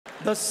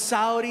The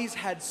Saudis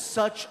had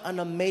such an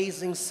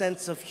amazing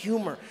sense of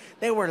humor.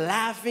 They were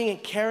laughing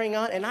and carrying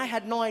on, and I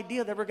had no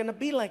idea they were gonna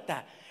be like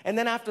that. And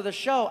then after the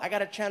show, I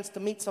got a chance to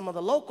meet some of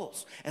the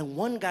locals. And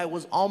one guy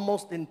was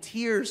almost in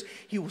tears.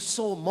 He was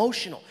so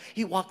emotional.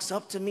 He walks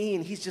up to me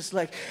and he's just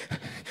like,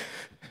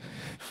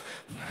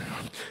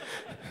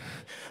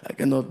 I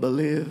cannot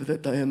believe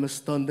that I am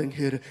standing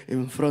here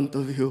in front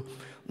of you,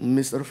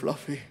 Mr.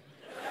 Fluffy.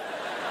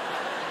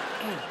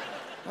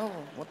 Oh,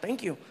 well,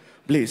 thank you.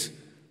 Please,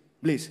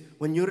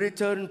 when you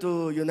return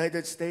to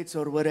United States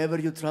or wherever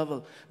you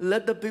travel,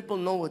 let the people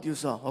know what you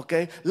saw,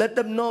 okay? Let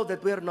them know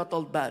that we are not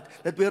all bad,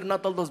 that we are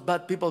not all those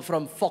bad people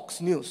from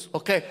Fox News,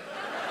 okay?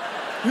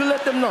 You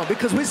let them know,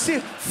 because we see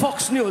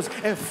Fox News,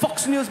 and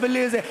Fox News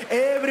believes that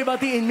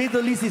everybody in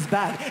Middle East is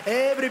bad.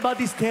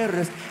 Everybody's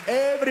terrorist.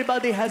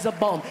 Everybody has a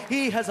bomb.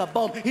 He has a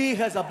bomb. He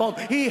has a bomb.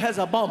 He has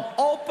a bomb.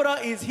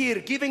 Oprah is here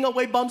giving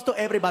away bombs to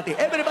everybody.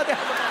 Everybody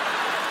has a bomb.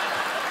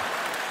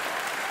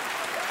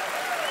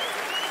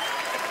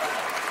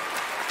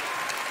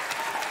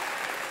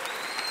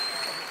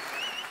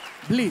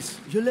 Please,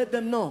 you let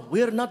them know.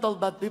 We are not all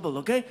bad people,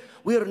 okay?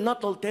 We are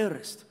not all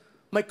terrorists.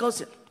 My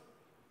cousin,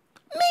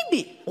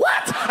 maybe.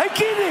 What? I'm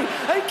kidding.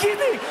 I'm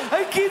kidding.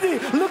 I'm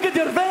kidding. Look at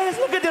your face.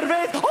 Look at your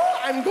face. Oh,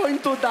 I'm going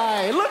to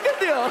die. Look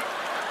at you.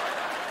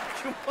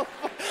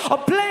 A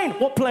plane.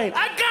 What plane?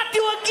 I got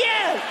you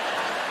again.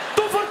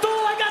 2 for 2.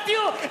 I got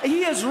you.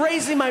 He is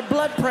raising my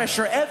blood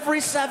pressure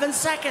every 7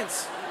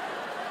 seconds.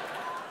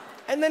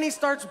 And then he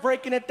starts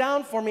breaking it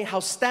down for me how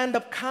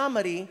stand-up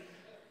comedy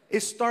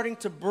is starting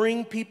to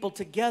bring people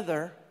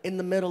together in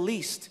the Middle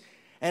East,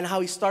 and how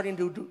he's starting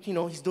to do, you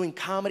know, he's doing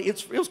comedy.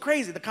 It was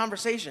crazy, the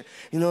conversation.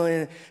 You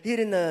know, here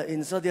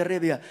in Saudi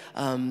Arabia,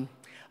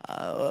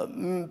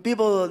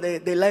 people,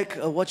 they like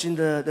watching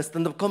the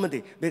stand-up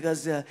comedy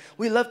because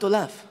we love to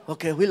laugh,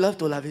 okay? We love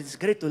to laugh. It's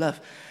great to laugh.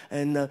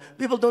 And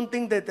people don't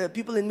think that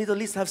people in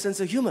Middle East have sense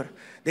of humor.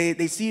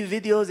 They see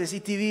videos, they see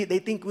TV, they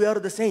think we are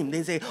the same.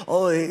 They say,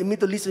 oh,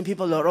 Middle Eastern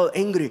people are all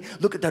angry.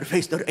 Look at their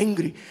face, they're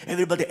angry.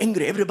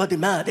 Everybody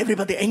mad,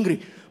 everybody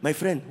angry. My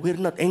friend, we're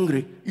not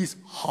angry, it's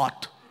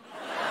hot.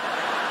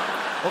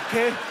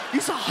 Okay?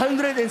 It's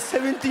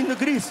 117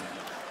 degrees.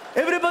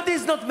 Everybody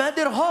is not mad,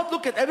 they're hot.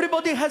 Look at,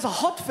 everybody has a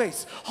hot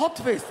face. Hot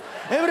face.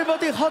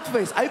 Everybody hot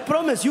face. I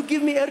promise, you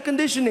give me air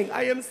conditioning,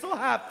 I am so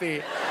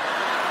happy.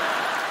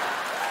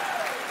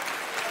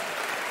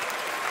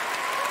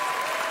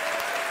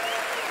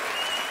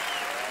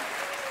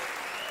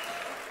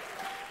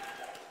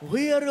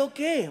 We are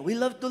okay. We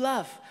love to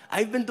laugh.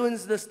 I've been doing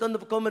the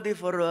stand-up comedy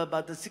for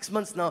about 6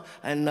 months now,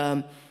 and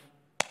I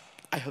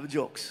have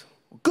jokes.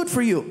 Good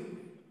for you.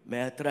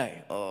 May I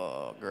try?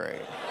 Oh,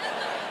 great.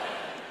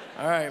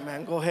 All right,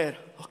 man, go ahead.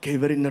 Okay,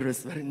 very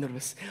nervous, very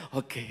nervous.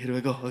 Okay, here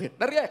we go. Okay,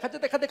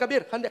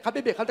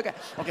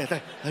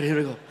 okay, here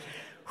we go.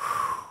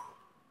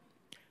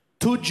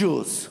 2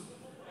 Jews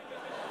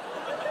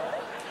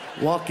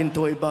walk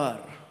into a bar.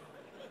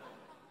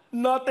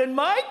 Not in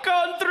my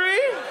country.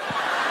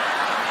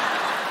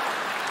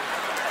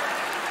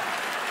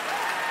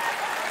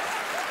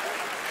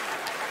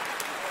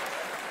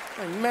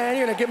 Man,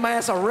 you're gonna get my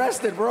ass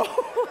arrested, bro.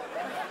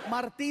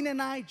 Martin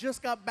and I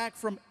just got back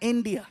from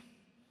India.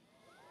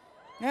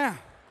 Yeah.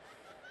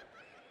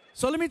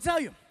 So let me tell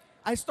you,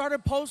 I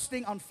started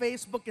posting on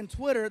Facebook and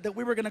Twitter that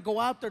we were gonna go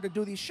out there to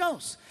do these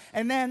shows.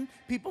 And then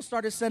people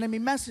started sending me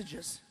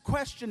messages,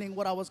 questioning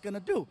what I was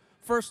gonna do.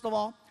 First of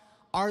all,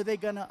 are they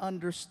gonna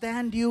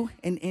understand you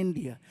in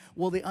India?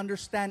 Will they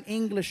understand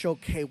English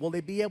okay? Will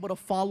they be able to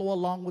follow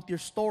along with your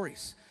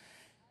stories?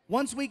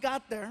 Once we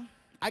got there,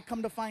 I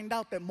come to find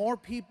out that more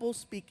people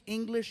speak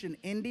English in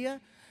India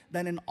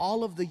than in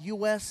all of the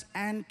US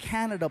and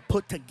Canada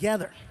put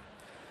together.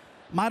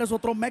 Might as well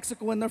throw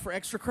Mexico in there for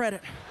extra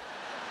credit.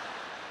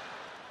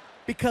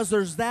 Because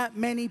there's that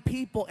many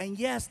people, and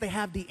yes, they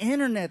have the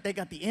internet. They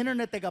got the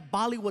internet, they got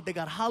Bollywood, they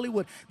got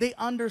Hollywood. They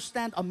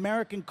understand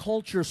American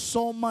culture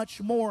so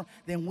much more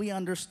than we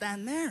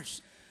understand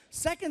theirs.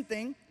 Second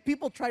thing,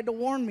 people tried to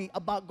warn me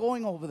about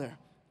going over there.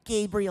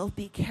 Gabriel,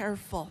 be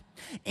careful.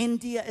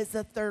 India is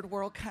a third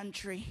world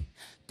country.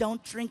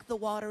 Don't drink the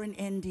water in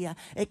India.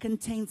 It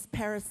contains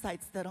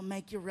parasites that'll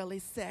make you really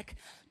sick.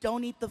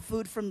 Don't eat the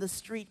food from the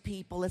street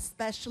people,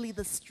 especially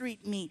the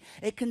street meat.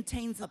 It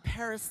contains a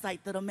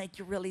parasite that'll make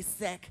you really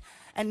sick.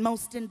 And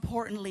most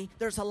importantly,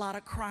 there's a lot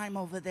of crime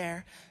over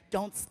there.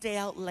 Don't stay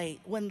out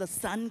late. When the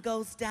sun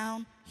goes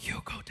down,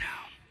 you go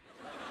down.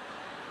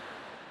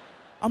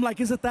 I'm like,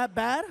 is it that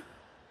bad?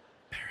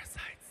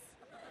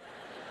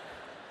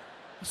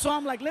 So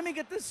I'm like, let me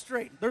get this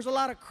straight. There's a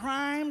lot of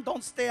crime.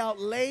 Don't stay out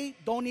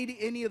late. Don't eat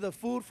any of the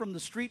food from the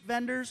street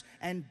vendors.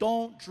 And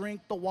don't drink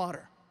the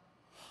water.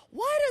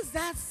 Why does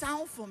that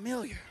sound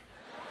familiar?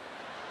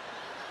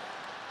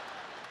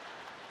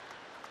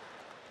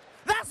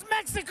 That's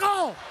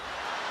Mexico.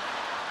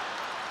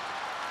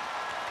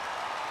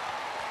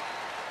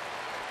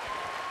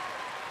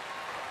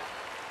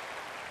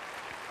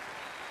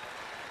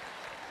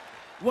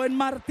 When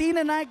Martin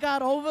and I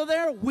got over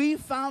there, we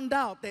found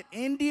out that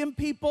Indian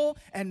people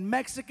and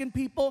Mexican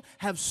people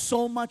have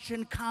so much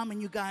in common,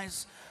 you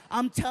guys.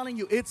 I'm telling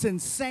you, it's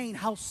insane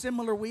how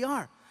similar we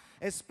are,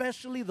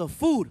 especially the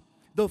food.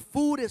 The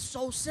food is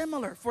so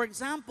similar. For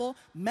example,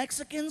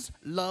 Mexicans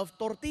love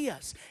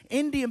tortillas.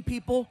 Indian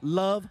people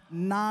love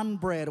naan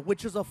bread,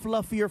 which is a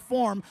fluffier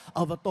form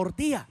of a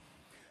tortilla.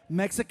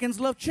 Mexicans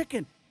love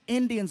chicken.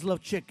 Indians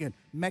love chicken.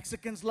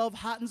 Mexicans love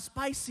hot and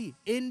spicy.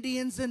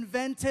 Indians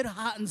invented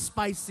hot and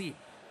spicy.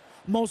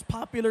 Most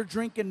popular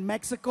drink in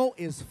Mexico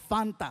is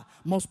Fanta.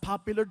 Most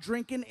popular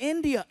drink in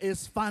India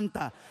is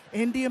Fanta.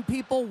 Indian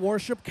people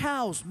worship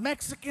cows.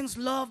 Mexicans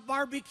love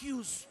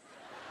barbecues.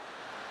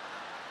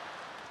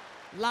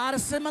 A lot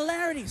of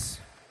similarities.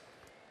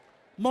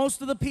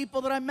 Most of the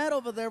people that I met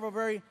over there were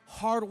very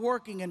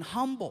hardworking and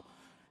humble.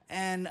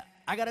 And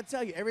I gotta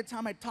tell you, every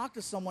time I talked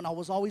to someone, I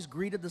was always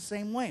greeted the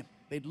same way.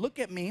 They'd look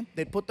at me,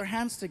 they'd put their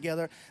hands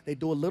together, they'd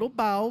do a little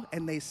bow,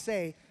 and they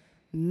say,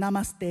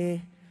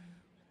 Namaste,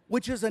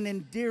 which is an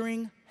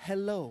endearing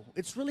hello.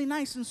 It's really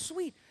nice and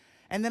sweet.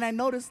 And then I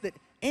noticed that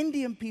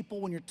Indian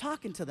people, when you're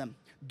talking to them,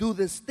 do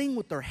this thing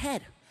with their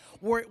head,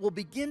 where it will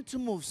begin to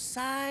move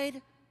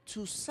side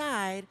to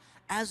side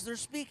as they're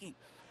speaking.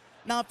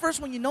 Now, at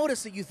first when you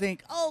notice it, you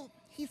think, oh,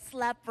 he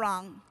slept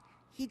wrong.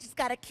 He just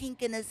got a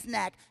kink in his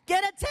neck.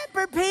 Get a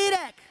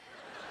Tempur-Pedic.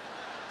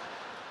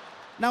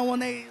 Now, when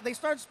they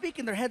start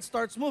speaking, their head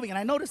starts moving. And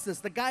I noticed this.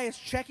 The guy is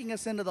checking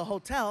us into the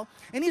hotel,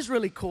 and he's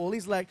really cool.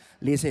 He's like,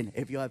 listen,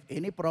 if you have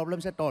any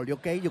problems at all,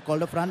 okay, you call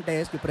the front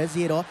desk, you press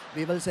 0.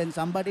 We will send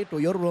somebody to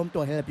your room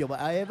to help you.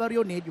 Whatever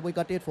you need, we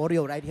got it for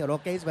you right here,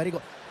 okay? It's very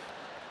good.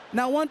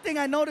 Now, one thing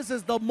I notice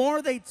is the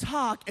more they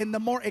talk and the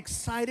more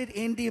excited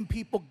Indian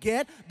people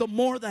get, the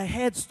more the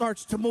head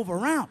starts to move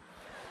around.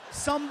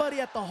 Somebody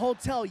at the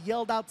hotel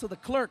yelled out to the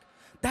clerk,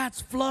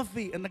 that's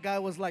Fluffy. And the guy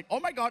was like, oh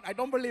my God, I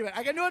don't believe it.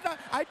 I thought it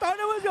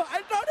was you.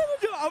 I thought it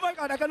was you. Oh my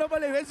God, I cannot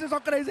believe it. This is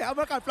so crazy. Oh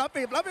my God,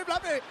 Fluffy, Fluffy,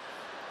 Fluffy.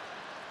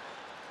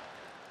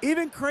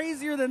 Even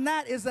crazier than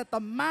that is that the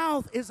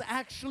mouth is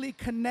actually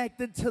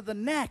connected to the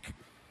neck.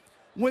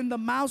 When the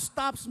mouth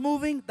stops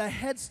moving, the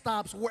head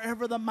stops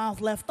wherever the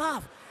mouth left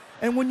off.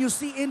 And when you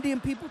see Indian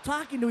people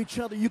talking to each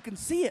other, you can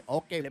see it.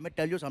 Okay, let me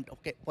tell you something.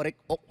 Okay,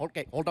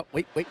 okay, hold on.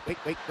 Wait,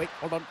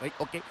 hold on, wait,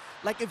 okay.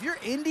 Like if you're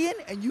Indian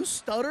and you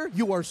stutter,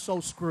 you are so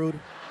screwed.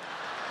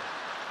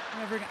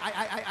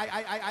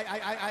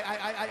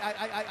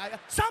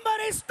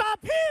 Somebody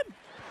stop him!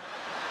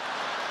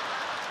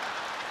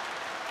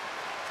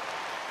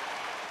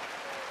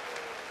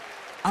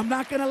 I'm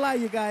not gonna lie,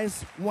 you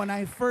guys. When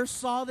I first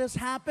saw this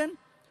happen,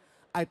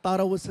 I thought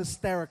it was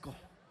hysterical.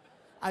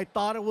 I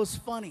thought it was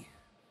funny.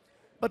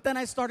 But then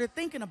I started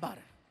thinking about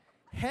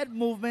it. Head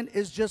movement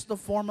is just a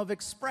form of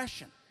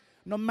expression.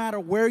 No matter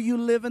where you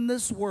live in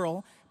this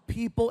world,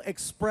 people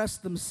express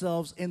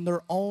themselves in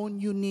their own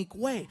unique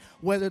way,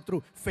 whether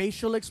through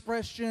facial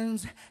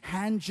expressions,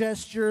 hand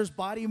gestures,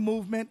 body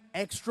movement,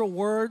 extra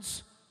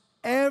words.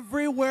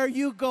 Everywhere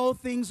you go,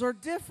 things are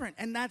different,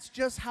 and that's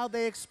just how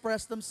they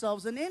express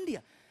themselves in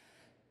India.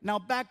 Now,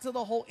 back to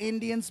the whole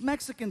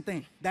Indians-Mexican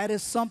thing. That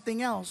is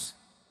something else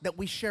that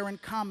we share in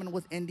common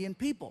with Indian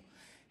people.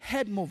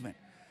 Head movement.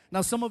 Now,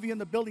 some of you in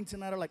the building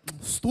tonight are like,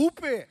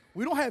 stupid,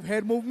 we don't have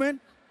head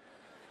movement.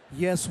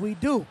 Yes, we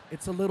do.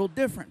 It's a little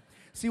different.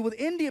 See, with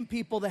Indian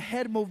people, the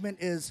head movement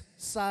is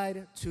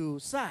side to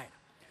side.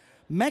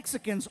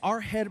 Mexicans, our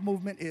head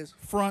movement is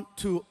front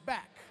to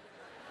back.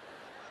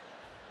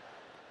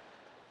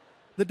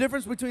 The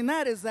difference between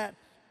that is that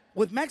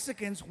with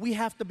Mexicans, we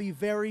have to be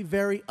very,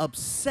 very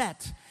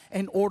upset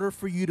in order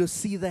for you to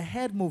see the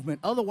head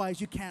movement.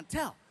 Otherwise, you can't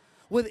tell.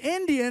 With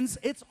Indians,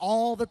 it's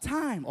all the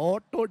time. Oh,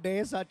 today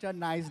is such a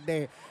nice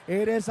day.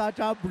 It is such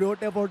a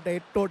beautiful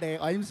day today.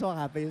 I'm so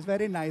happy. It's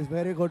very nice,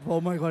 very good.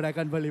 Oh my God, I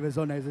can't believe it's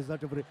so nice. It's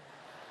such a pretty.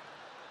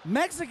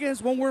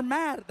 Mexicans, when we're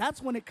mad,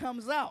 that's when it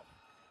comes out.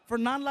 For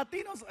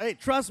non-Latinos, hey,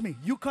 trust me,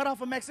 you cut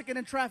off a Mexican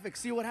in traffic,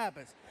 see what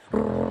happens.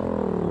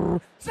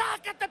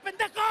 ¡Sácate,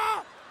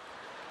 pendejo!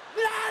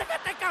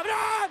 ¡Lárgate,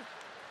 cabrón!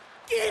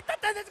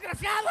 ¡Quítate,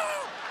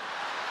 desgraciado!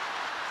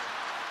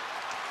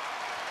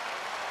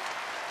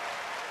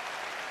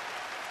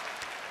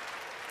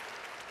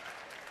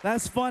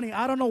 That's funny.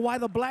 I don't know why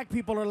the black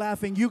people are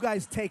laughing. You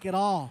guys take it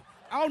all.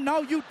 Oh,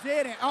 no, you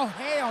didn't. Oh,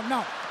 hell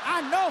no.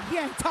 I know he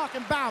ain't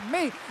talking about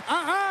me.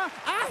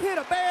 I hit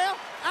a bell.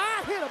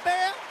 I hit a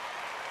bell.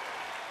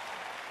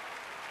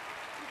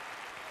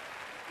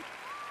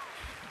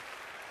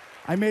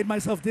 I made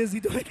myself dizzy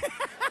doing it.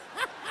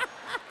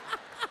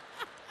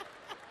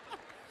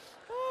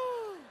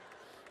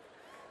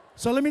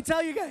 So let me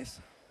tell you guys,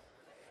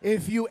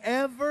 if you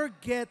ever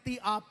get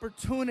the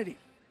opportunity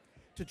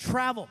to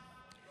travel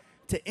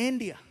to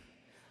India,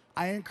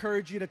 I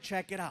encourage you to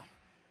check it out.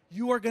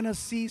 You are gonna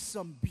see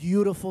some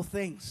beautiful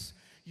things.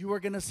 You are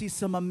gonna see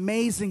some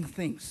amazing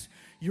things.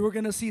 You are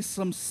gonna see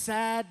some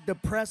sad,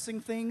 depressing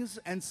things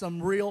and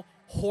some real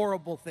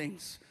horrible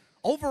things.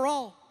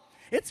 Overall,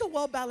 it's a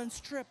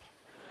well-balanced trip.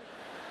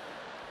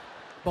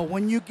 But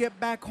when you get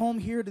back home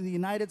here to the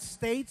United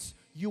States,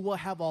 you will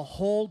have a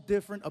whole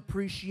different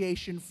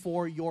appreciation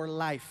for your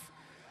life.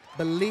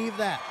 Believe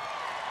that.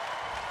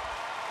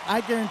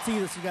 I guarantee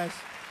this, you guys.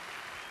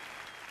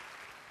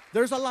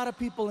 There's a lot of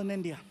people in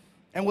India,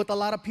 and with a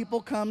lot of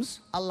people comes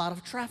a lot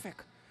of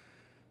traffic.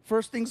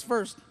 First things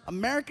first,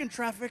 American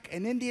traffic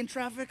and Indian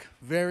traffic,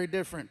 very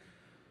different.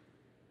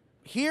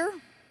 Here,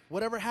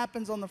 whatever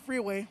happens on the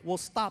freeway will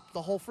stop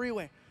the whole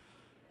freeway.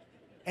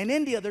 In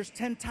India, there's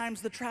 10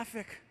 times the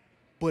traffic,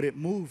 but it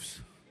moves.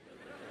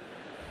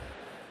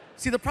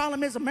 See, the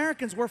problem is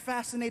Americans, we're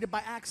fascinated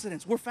by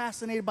accidents. We're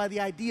fascinated by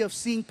the idea of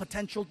seeing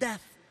potential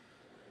death.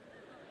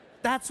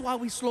 That's why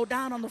we slow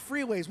down on the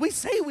freeways. We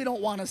say we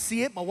don't want to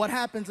see it, but what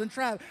happens in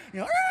traffic?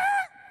 You know,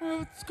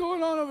 what's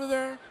going on over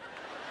there?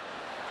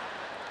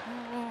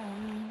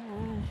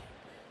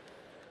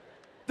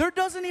 There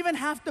doesn't even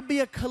have to be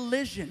a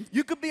collision.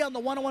 You could be on the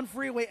 101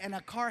 freeway and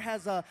a car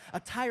has a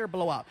tire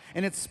blowout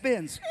and it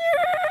spins.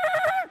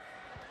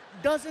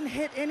 Doesn't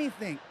hit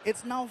anything.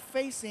 It's now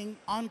facing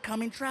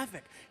oncoming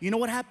traffic. You know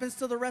what happens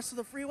to the rest of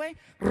the freeway?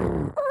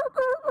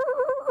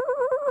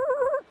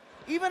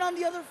 Even on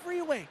the other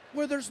freeway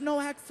where there's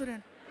no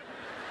accident.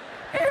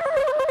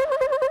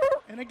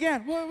 And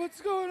again,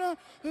 what's going on?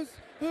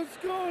 What's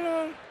going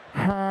on?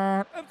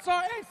 I'm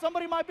sorry, hey,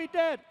 somebody might be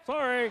dead.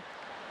 Sorry.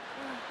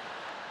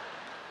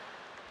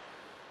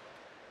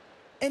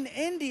 In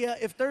India,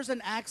 if there's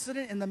an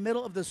accident in the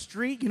middle of the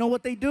street, you know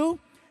what they do?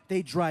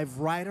 They drive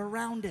right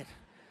around it.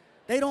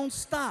 They don't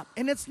stop.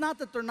 And it's not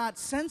that they're not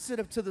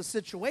sensitive to the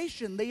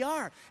situation. They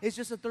are. It's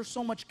just that there's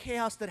so much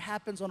chaos that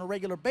happens on a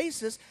regular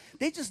basis.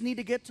 They just need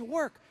to get to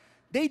work.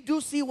 They do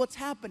see what's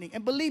happening.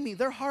 And believe me,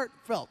 they're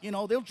heartfelt. You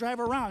know, they'll drive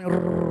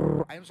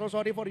around. I'm so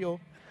sorry for you.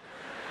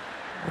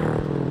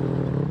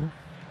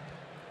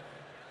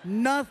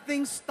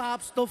 Nothing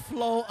stops the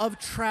flow of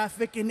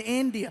traffic in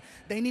India.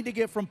 They need to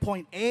get from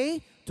point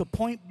A to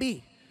point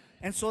B.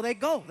 And so they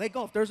go.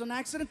 If there's an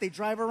accident, they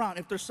drive around.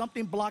 If there's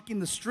something blocking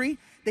the street,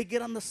 they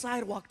get on the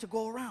sidewalk to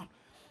go around.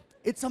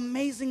 It's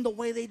amazing the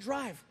way they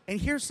drive. And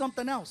here's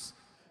something else.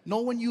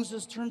 No one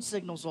uses turn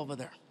signals over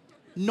there.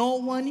 No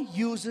one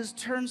uses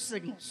turn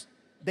signals.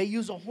 They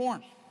use a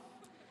horn.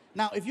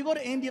 Now, if you go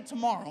to India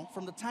tomorrow,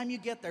 from the time you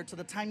get there to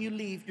the time you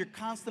leave, you're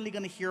constantly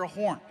going to hear a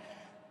horn.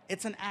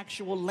 It's an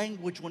actual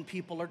language when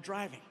people are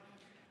driving.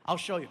 I'll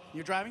show you.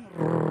 You're driving?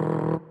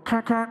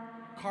 Car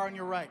on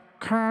your right.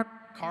 Car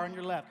on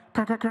your left.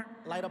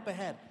 Light up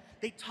ahead.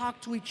 They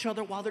talk to each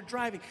other while they're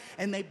driving,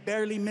 and they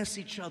barely miss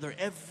each other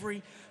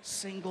every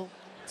single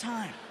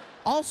time.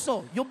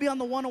 Also, you'll be on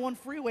the 101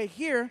 freeway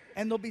here,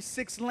 and there'll be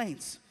 6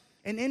 lanes.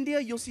 In India,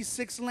 you'll see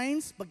 6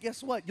 lanes, but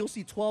guess what? You'll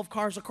see 12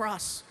 cars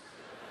across.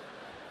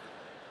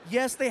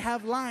 Yes, they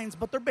have lines,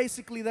 but they're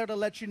basically there to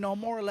let you know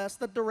more or less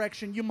the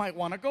direction you might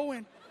want to go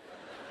in.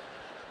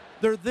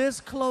 They're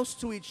this close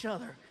to each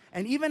other.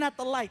 And even at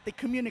the light, they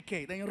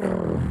communicate.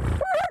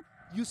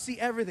 You see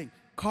everything.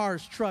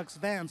 Cars, trucks,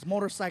 vans,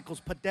 motorcycles,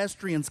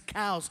 pedestrians,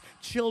 cows,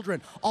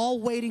 children, all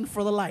waiting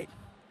for the light.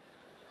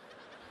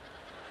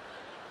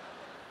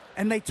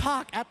 And they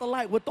talk at the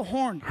light with the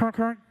horn.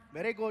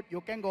 Very good,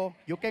 you can go,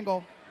 you can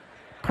go.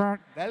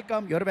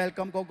 Welcome, you're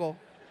welcome, go.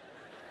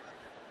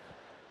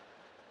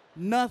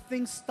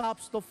 Nothing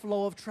stops the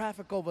flow of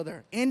traffic over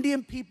there.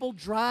 Indian people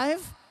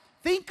drive,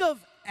 think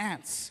of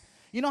ants.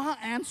 You know how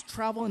ants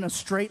travel in a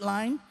straight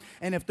line?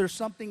 And if there's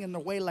something in the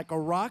way like a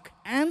rock,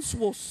 ants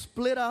will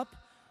split up,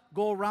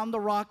 go around the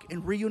rock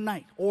and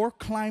reunite, or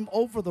climb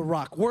over the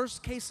rock.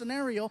 Worst case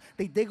scenario,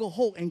 they dig a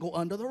hole and go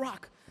under the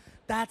rock.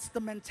 That's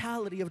the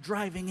mentality of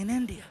driving in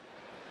India.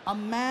 A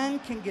man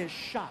can get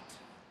shot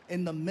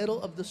in the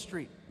middle of the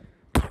street.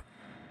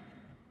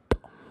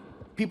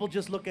 People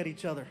just look at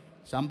each other.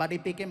 Somebody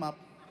pick him up.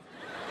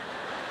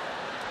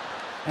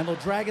 And they'll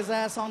drag his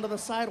ass onto the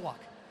sidewalk.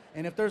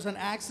 And if there's an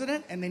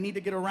accident and they need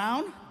to get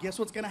around, guess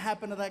what's gonna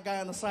happen to that guy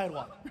on the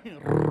sidewalk?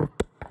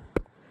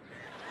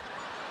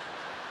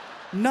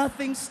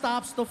 Nothing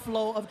stops the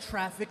flow of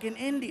traffic in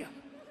India,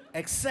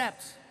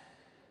 except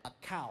a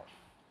cow.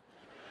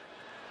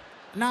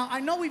 Now, I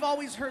know we've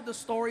always heard the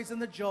stories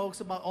and the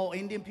jokes about, oh,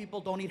 Indian people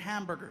don't eat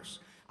hamburgers.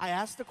 I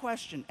asked the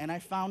question and I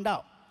found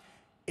out.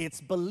 It's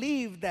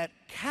believed that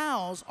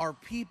cows are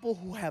people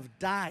who have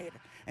died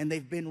and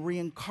they've been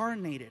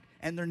reincarnated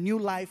and their new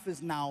life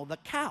is now the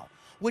cow,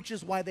 which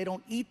is why they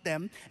don't eat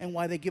them and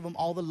why they give them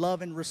all the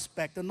love and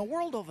respect in the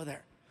world over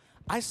there.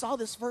 I saw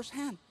this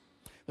firsthand.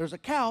 There's a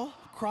cow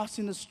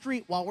crossing the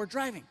street while we're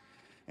driving.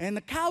 And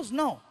the cows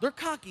know. They're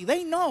cocky.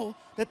 They know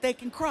that they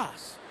can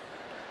cross.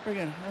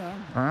 Freaking,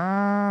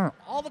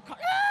 all the cows.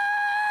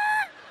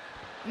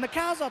 And the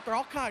cows out there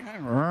all cocky.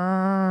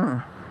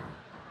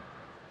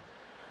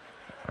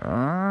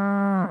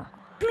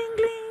 Gling,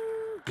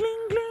 gling,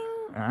 gling,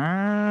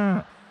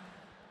 gling.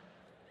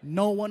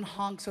 No one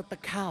honks at the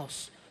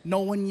cows.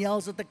 No one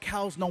yells at the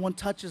cows. No one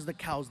touches the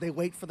cows. They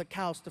wait for the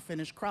cows to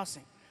finish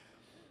crossing.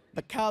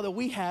 The cow that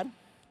we had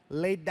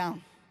laid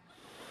down.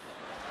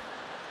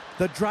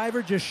 The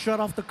driver just shut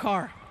off the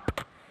car.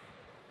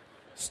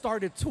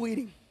 Started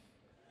tweeting.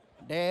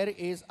 There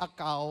is a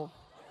cow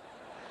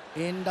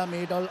in the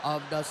middle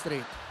of the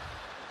street.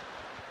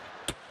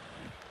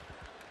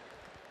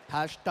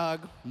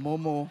 Hashtag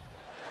Momo.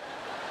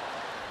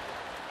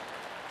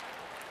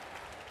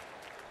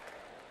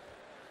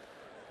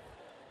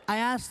 I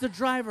asked the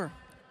driver,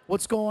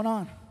 what's going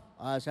on?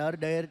 Sir,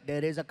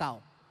 there is a cow.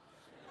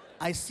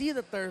 I see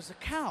that there's a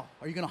cow.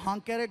 Are you gonna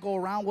honk at it, go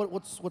around?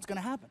 What's gonna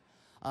happen?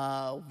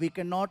 We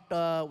cannot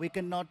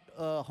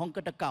honk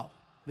at the cow.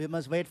 We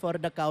must wait for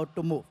the cow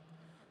to move.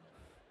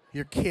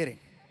 You're kidding.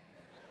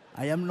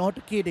 I am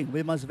not kidding.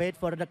 We must wait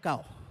for the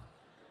cow.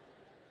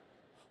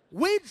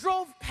 We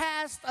drove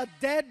past a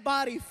dead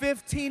body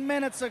 15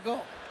 minutes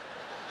ago.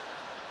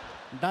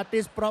 That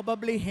is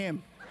probably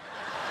him.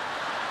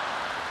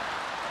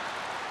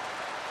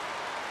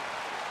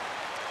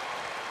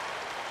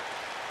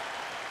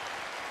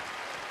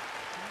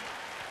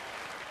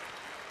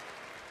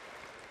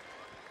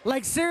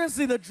 Like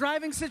seriously, the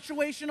driving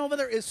situation over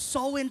there is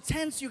so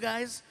intense, you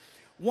guys.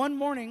 One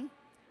morning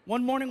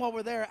while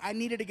we're there, I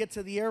needed to get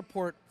to the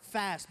airport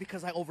fast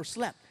because I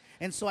overslept.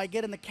 And so I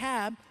get in the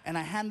cab and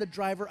I hand the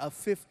driver a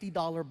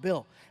 $50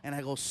 bill. And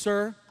I go,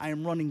 sir, I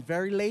am running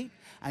very late.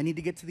 I need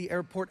to get to the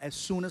airport as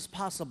soon as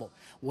possible.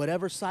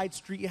 Whatever side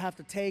street you have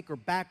to take or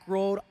back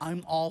road,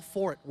 I'm all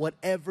for it.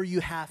 Whatever you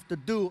have to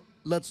do,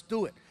 let's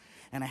do it.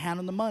 And I hand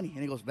him the money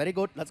and he goes, very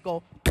good, let's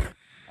go.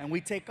 And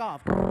we take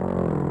off.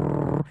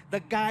 The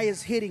guy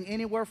is hitting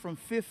anywhere from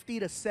 50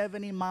 to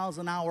 70 miles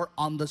an hour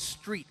on the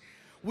street.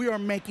 We are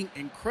making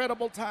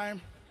incredible time.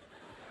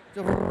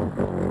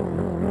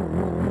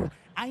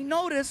 I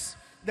notice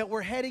that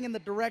we're heading in the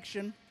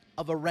direction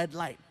of a red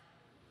light.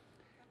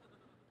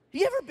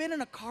 You ever been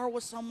in a car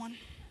with someone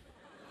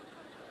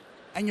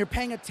and you're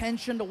paying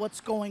attention to what's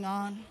going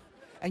on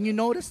and you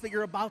notice that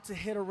you're about to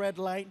hit a red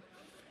light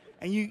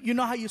and you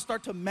know how you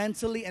start to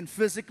mentally and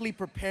physically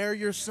prepare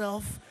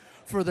yourself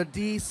for the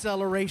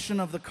deceleration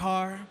of the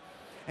car,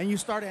 and you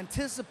start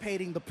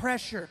anticipating the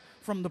pressure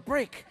from the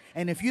brake.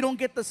 And if you don't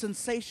get the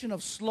sensation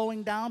of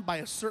slowing down by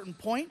a certain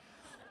point,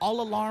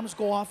 all alarms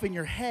go off in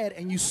your head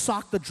and you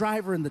sock the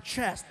driver in the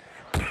chest.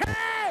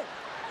 Hey!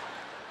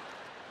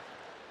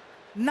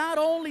 Not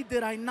only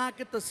did I not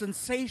get the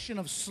sensation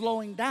of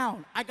slowing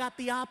down, I got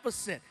the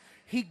opposite.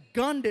 He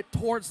gunned it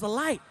towards the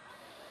light.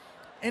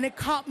 And it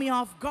caught me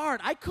off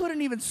guard. I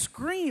couldn't even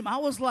scream. I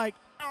was like,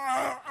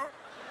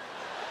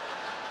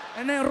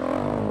 and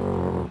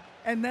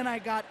then I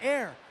got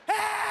air.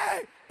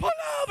 Hey, pull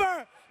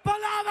over, pull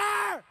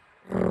over.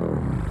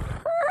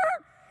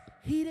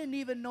 He didn't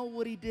even know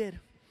what he did.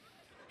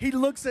 He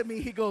looks at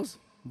me, he goes,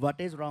 what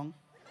is wrong?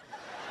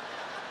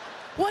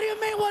 What do you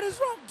mean, what is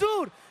wrong?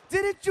 Dude,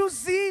 didn't you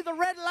see the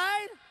red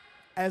light?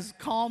 As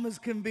calm as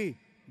can be.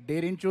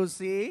 Didn't you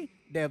see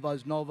there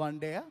was no one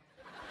there?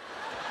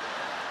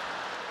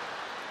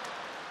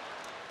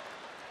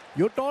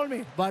 You told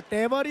me,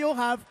 whatever you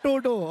have to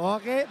do,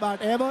 okay?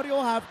 Whatever you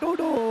have to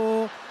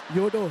do,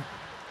 you do.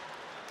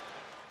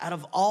 Out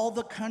of all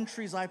the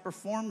countries I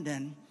performed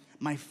in,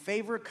 my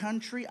favorite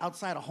country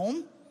outside of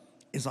home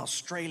is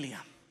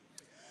Australia.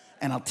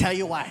 And I'll tell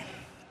you why.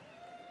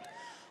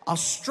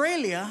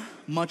 Australia,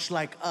 much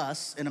like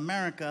us in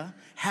America,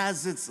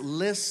 has its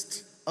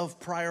list of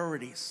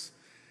priorities.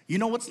 You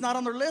know what's not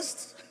on their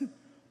list?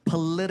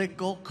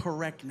 Political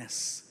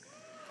correctness.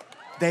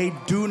 They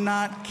do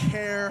not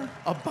care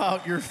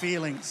about your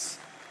feelings.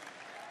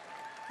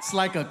 It's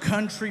like a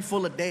country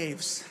full of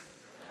Daves.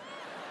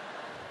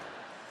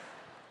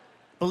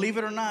 Believe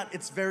it or not,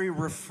 it's very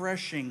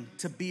refreshing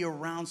to be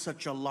around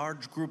such a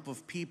large group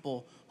of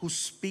people who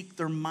speak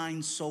their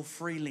minds so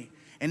freely.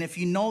 And if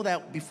you know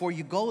that before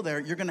you go there,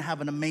 you're gonna have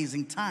an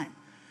amazing time.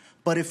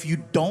 But if you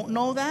don't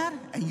know that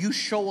and you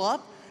show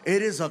up,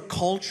 it is a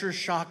culture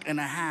shock and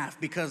a half,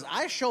 because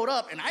I showed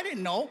up and I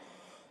didn't know.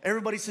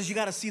 Everybody says you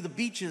gotta see the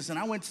beaches, and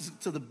I went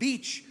to the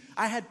beach.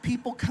 I had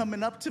people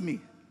coming up to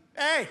me.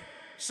 Hey,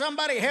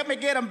 somebody help me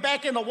get him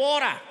back in the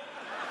water.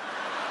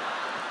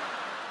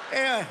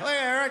 Yeah, look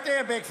at right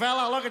there, big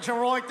fella. Look at you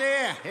right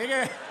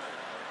there.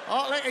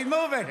 Oh, look, he's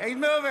moving. He's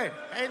moving.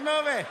 He's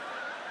moving.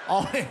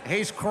 Oh,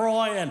 he's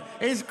crying.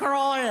 He's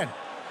crying.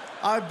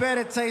 I bet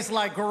it tastes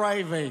like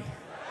gravy.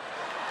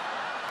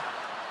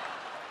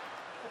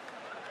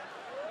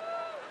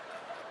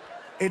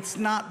 It's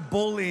not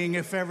bullying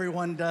if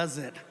everyone does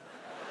it.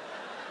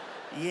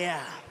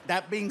 Yeah,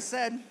 that being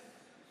said,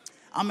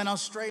 I'm in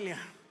Australia,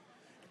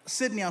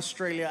 Sydney,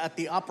 Australia, at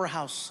the Opera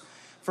House.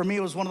 For me, it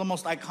was one of the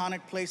most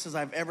iconic places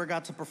I've ever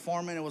got to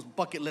perform in. It was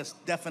bucket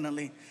list,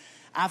 definitely.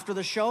 After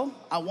the show,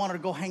 I wanted to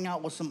go hang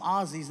out with some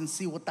Aussies and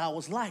see what that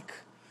was like.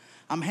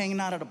 I'm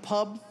hanging out at a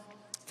pub.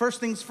 First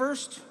things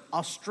first,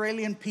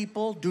 Australian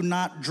people do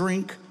not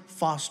drink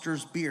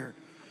Foster's beer.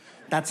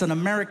 That's an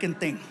American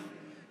thing.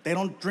 They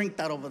don't drink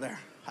that over there.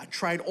 I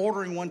tried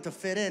ordering one to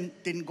fit in,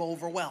 didn't go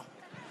over well.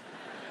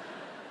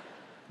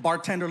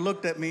 Bartender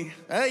looked at me.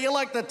 Hey, you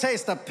like the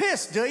taste of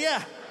piss, do ya?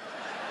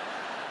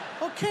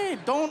 Okay,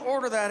 don't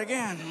order that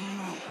again.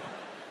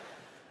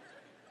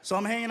 So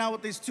I'm hanging out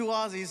with these two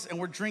Aussies, and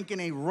we're drinking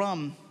a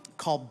rum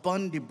called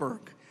Bundaberg.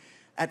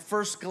 At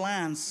first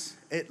glance,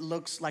 it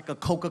looks like a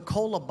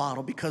Coca-Cola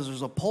bottle because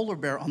there's a polar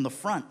bear on the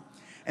front.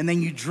 And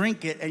then you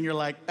drink it, and you're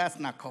like, that's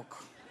not Coke.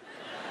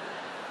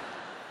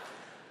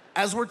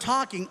 As we're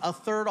talking, a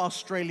third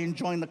Australian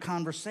joined the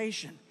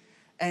conversation.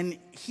 And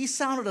he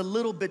sounded a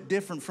little bit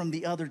different from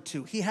the other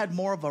two. He had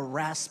more of a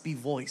raspy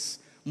voice.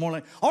 More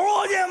like, all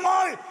right, yeah,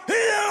 mate,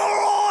 yeah,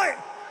 all right.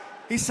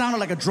 He sounded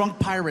like a drunk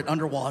pirate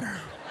underwater.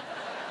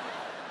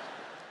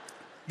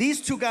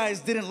 These two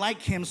guys didn't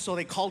like him, so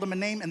they called him a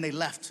name and they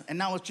left. And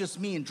now it's just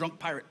me and drunk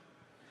pirate.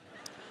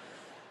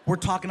 We're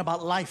talking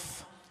about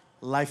life.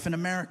 Life in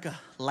America,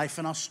 life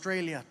in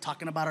Australia,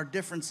 talking about our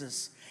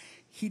differences.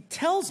 He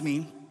tells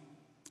me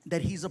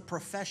that he's a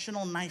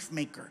professional knife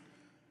maker.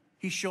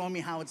 He's showing me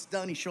how it's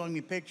done. He's showing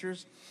me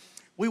pictures.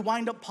 We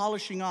wind up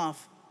polishing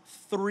off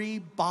 3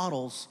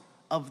 bottles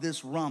of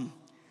this rum.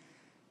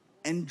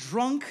 And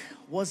drunk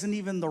wasn't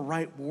even the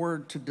right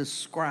word to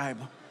describe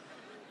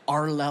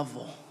our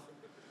level.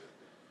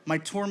 My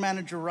tour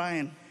manager,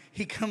 Ryan,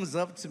 he comes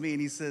up to me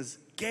and he says,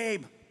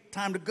 Gabe,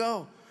 time to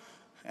go.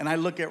 And I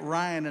look at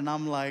Ryan and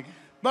I'm like,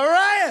 but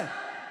Ryan,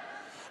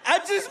 I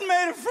just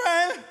made a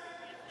friend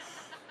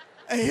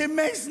and he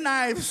makes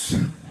knives.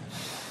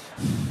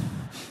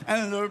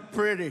 And they're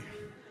pretty.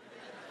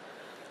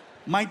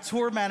 My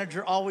tour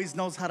manager always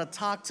knows how to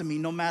talk to me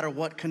no matter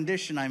what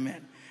condition I'm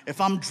in.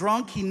 If I'm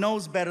drunk, he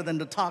knows better than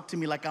to talk to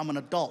me like I'm an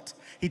adult.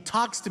 He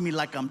talks to me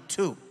like I'm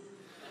 2.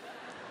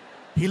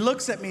 He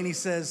looks at me and he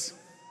says,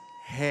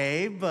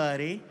 hey,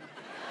 buddy.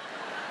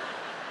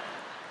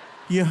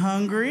 You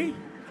hungry?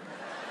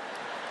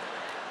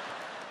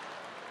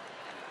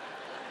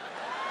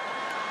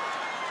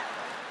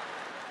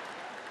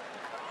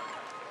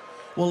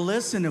 Well,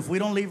 listen, if we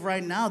don't leave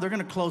right now, they're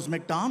gonna close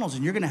McDonald's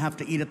and you're gonna have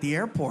to eat at the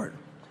airport.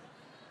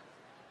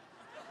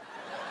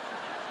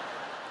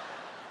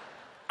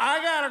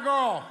 I gotta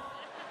go.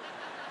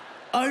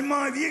 Oh,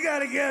 Mom, you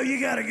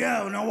gotta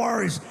go, no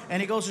worries.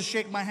 And he goes to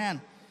shake my hand.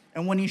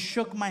 And when he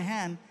shook my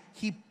hand,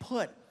 he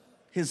put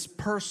his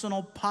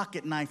personal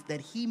pocket knife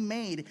that he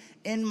made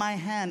in my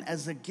hand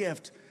as a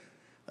gift.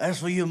 That's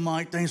for you,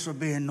 Mike. Thanks for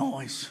being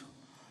nice.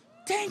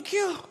 Thank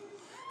you.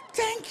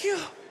 Thank you.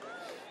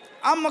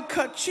 I'm gonna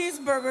cut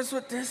cheeseburgers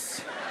with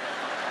this.